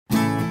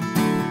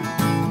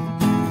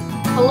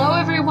Hello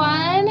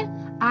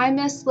everyone, I'm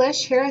Miss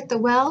Lish here at the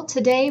Well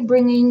today,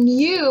 bringing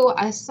you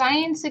a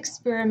science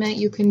experiment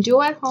you can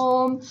do at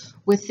home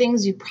with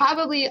things you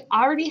probably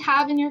already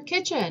have in your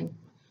kitchen.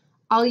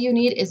 All you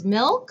need is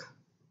milk,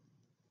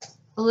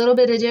 a little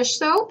bit of dish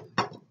soap,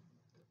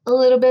 a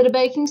little bit of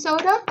baking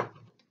soda,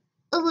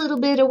 a little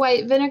bit of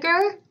white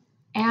vinegar,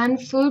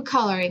 and food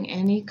coloring.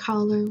 Any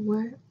color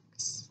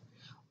works.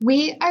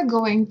 We are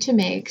going to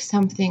make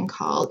something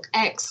called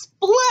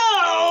exploding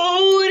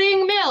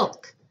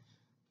milk.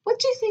 What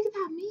do you think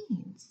that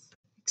means?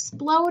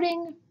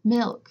 Exploding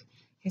milk.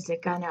 Is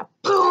it gonna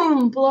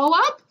boom, blow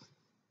up?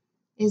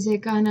 Is it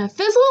gonna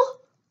fizzle?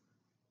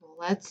 Well,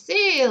 let's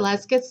see.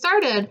 Let's get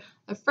started.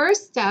 The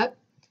first step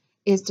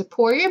is to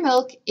pour your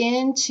milk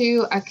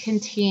into a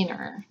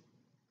container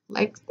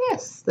like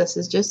this. This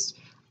is just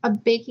a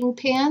baking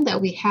pan that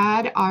we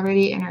had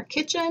already in our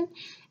kitchen.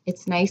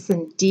 It's nice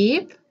and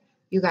deep.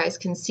 You guys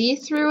can see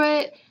through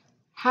it.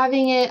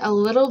 Having it a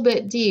little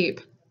bit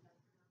deep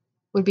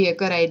would be a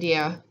good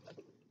idea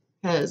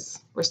because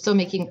we're still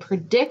making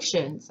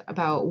predictions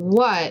about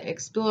what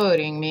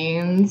exploding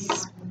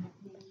means.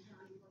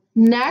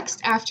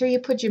 Next, after you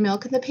put your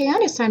milk in the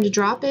pan, it's time to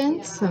drop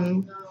in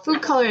some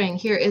food coloring.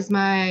 Here is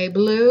my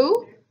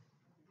blue.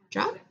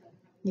 Drop.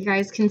 You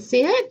guys can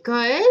see it.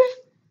 Good.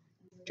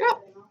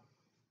 Drop.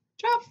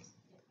 Drop.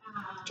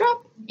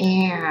 Drop.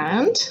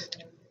 And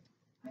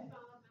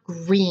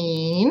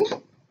green.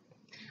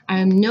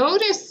 I'm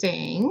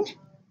noticing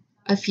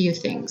a few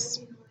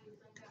things.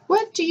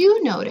 What do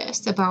you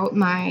notice about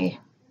my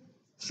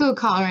food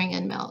coloring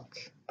and milk?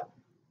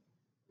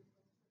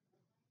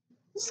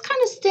 It's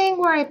kind of staying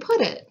where I put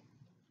it.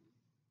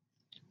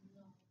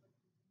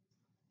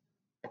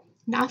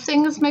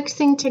 Nothing is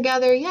mixing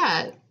together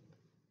yet.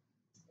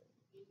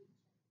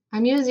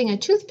 I'm using a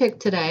toothpick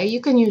today. You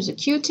can use a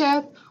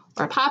Q-tip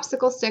or a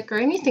popsicle stick or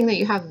anything that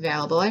you have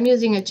available. I'm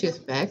using a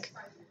toothpick.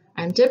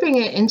 I'm dipping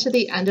it into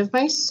the end of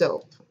my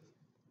soap.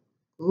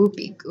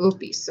 Goopy,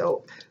 goopy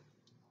soap.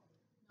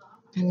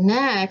 And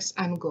next,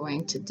 I'm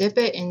going to dip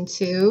it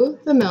into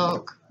the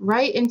milk,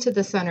 right into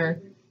the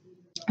center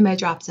of my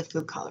drops of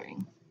food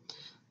coloring.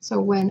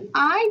 So when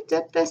I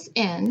dip this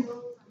in,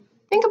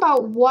 think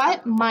about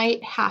what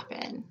might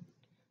happen.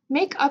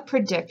 Make a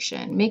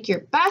prediction. Make your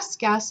best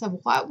guess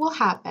of what will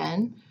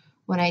happen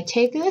when I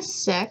take this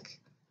stick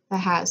that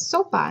has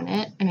soap on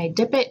it and I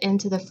dip it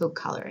into the food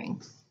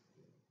coloring.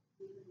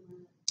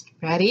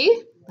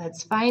 Ready?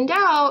 Let's find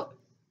out.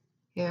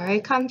 Here I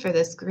come for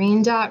this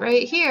green dot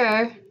right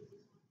here.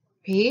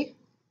 3,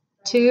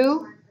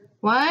 2,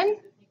 1.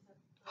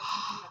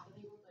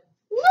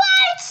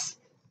 What?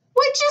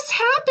 What just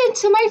happened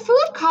to my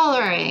food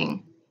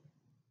coloring?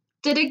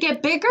 Did it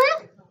get bigger?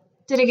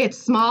 Did it get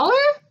smaller?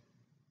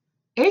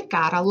 It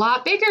got a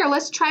lot bigger.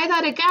 Let's try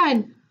that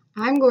again.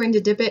 I'm going to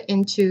dip it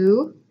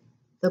into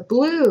the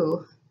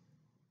blue.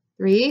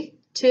 3,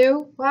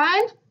 2,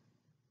 1.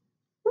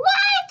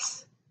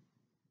 What?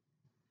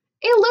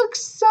 It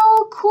looks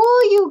so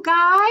cool, you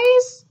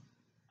guys.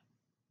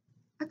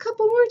 A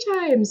couple more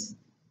times.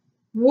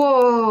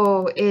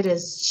 Whoa, it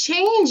is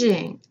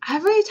changing.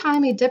 Every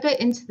time I dip it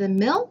into the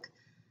milk,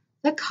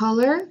 the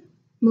color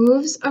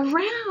moves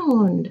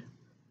around.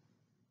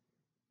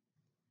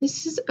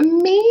 This is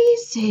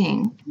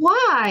amazing.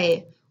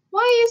 Why?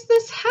 Why is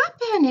this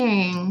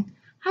happening?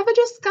 Have a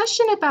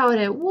discussion about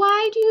it.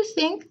 Why do you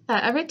think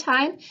that every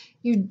time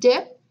you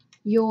dip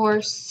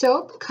your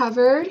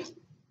soap-covered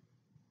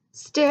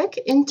stick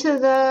into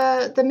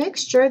the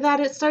mixture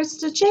that it starts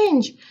to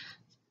change?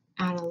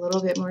 Add a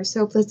little bit more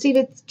soap. Let's see if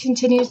it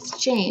continues to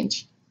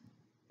change.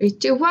 3,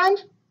 2, 1.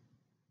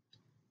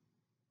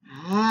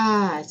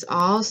 It's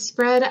all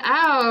spread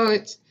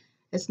out.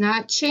 It's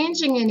not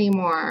changing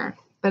anymore,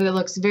 but it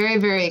looks very,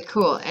 very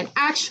cool. And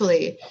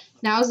actually,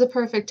 now is the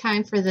perfect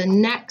time for the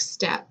next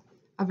step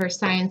of our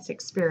science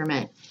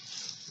experiment.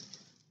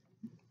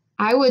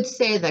 I would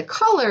say the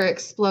color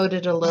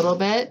exploded a little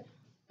bit,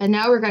 and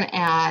now we're going to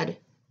add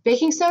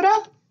baking soda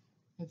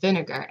and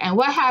vinegar. And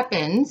what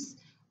happens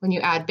when you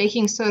add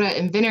baking soda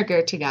and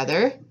vinegar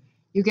together?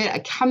 You get a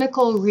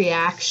chemical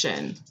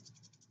reaction.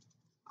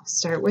 I'll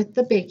start with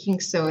the baking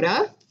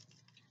soda.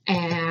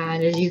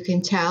 And as you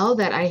can tell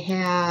that I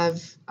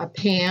have a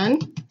pan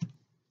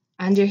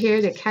under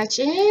here to catch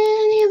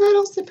any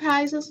little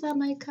surprises that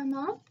might come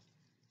up.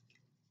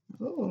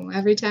 Oh,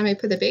 every time I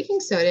put the baking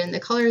soda in, the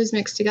colors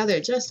mix together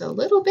just a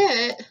little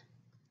bit.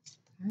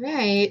 All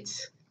right.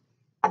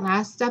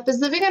 Last step is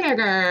the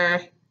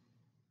vinegar.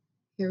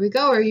 Here we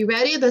go. Are you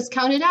ready? Let's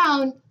count it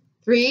down.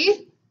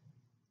 3,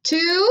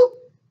 2,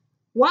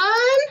 1.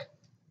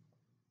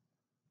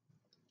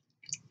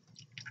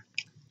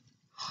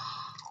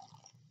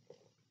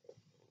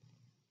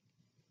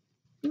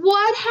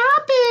 What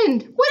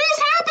happened? What is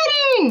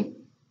happening?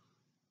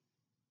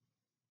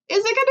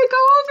 Is it going to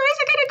go over? Is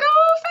it going to go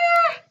over?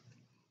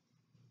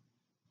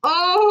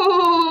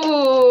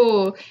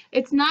 Oh,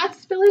 it's not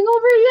spilling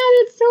over yet.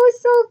 It's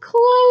so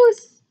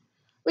close.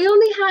 We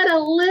only had a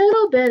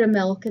little bit of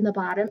milk in the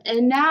bottom,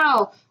 and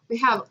now we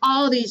have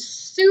all these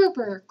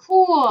super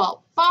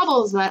cool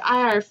bubbles that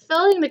are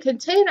filling the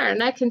container,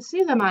 and I can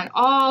see them on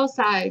all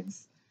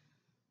sides.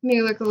 Let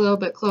me look a little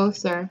bit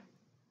closer.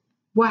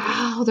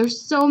 Wow,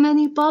 there's so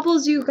many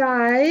bubbles, you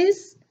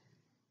guys.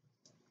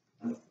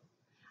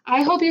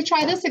 I hope you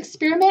try this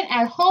experiment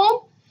at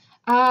home.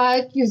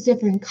 Use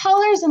different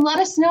colors and let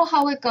us know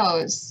how it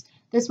goes.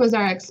 This was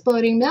our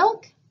exploding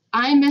milk.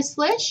 I'm Miss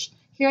Lish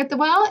here at the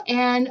Well,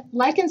 and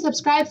like and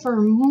subscribe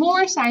for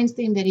more science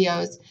themed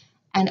videos.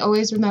 And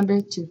always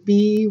remember to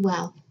be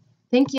well.